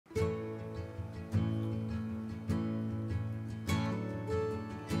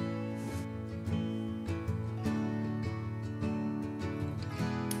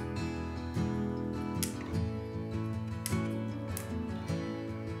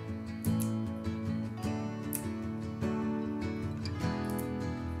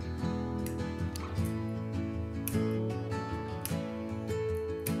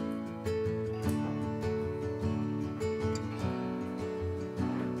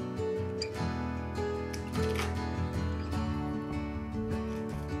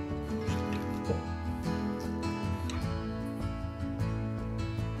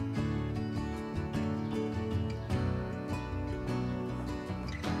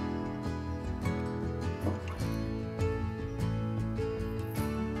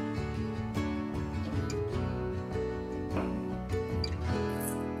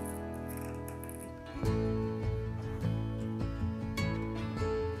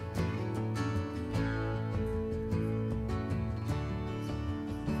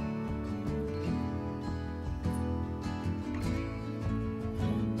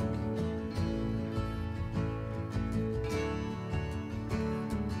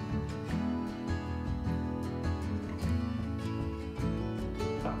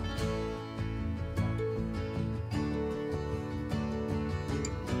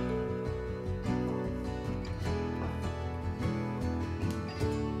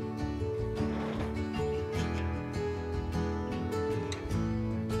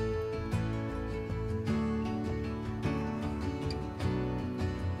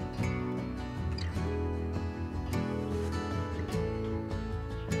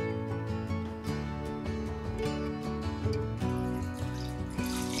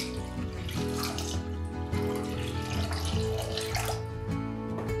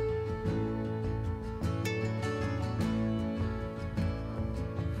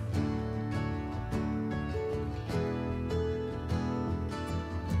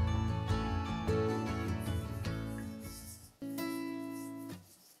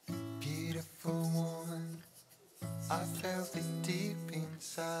I felt it deep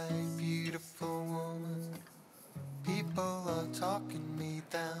inside, beautiful woman. People are talking me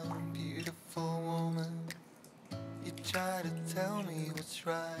down, beautiful woman. You try to tell me what's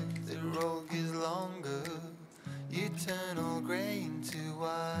right, the road gets longer. You turn all grey into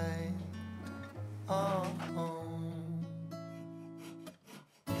white. Oh,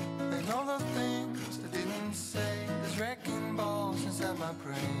 and all the things I didn't say, there's wrecking balls inside my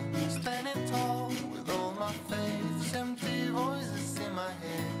brain. Standing tall with all my faith, empty voices in my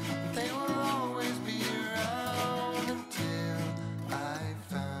head. They will always be around until I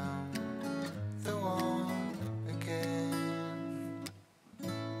found the one again.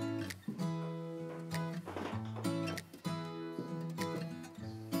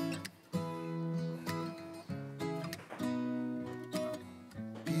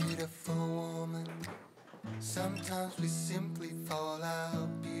 Beautiful woman, sometimes we simply fall out.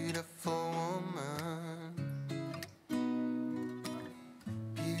 Beautiful woman,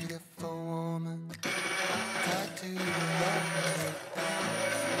 beautiful woman, tied to the love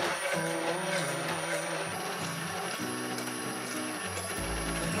beautiful woman.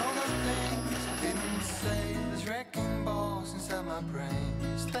 And all the things I didn't say, there's wrecking balls inside my brain.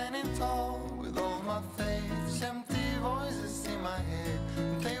 Standing tall with all my faith, empty voices in my head.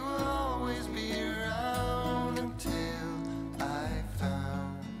 And they will always be around until I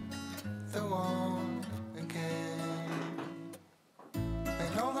found the one again.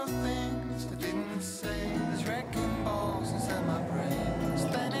 And all the things I didn't say, there's wrecking balls inside my brain.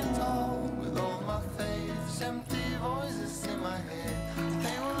 Standing tall with all my faith, empty voices in my head.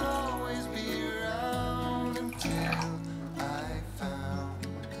 They will always be around until I found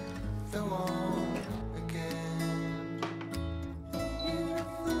the one again.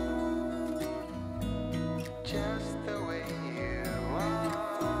 Just the way you are,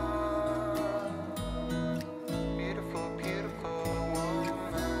 beautiful, beautiful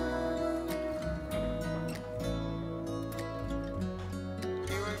woman.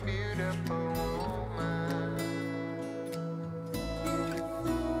 You're a beautiful woman.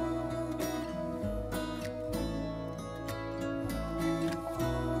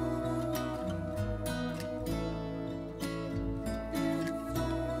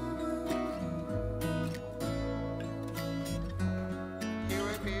 You're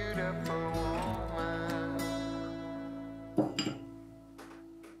a beautiful woman.